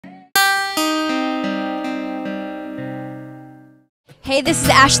Hey, this is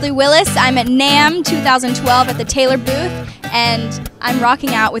Ashlee Williss. I'm at NAMM 2012 at the Taylor booth, and I'm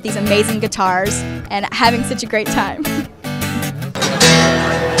rocking out with these amazing guitars and having such a great time. It's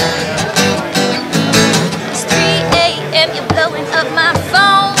 3 a.m., you're blowing up my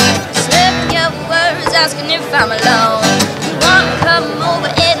phone, slipping your words, asking if I'm alone.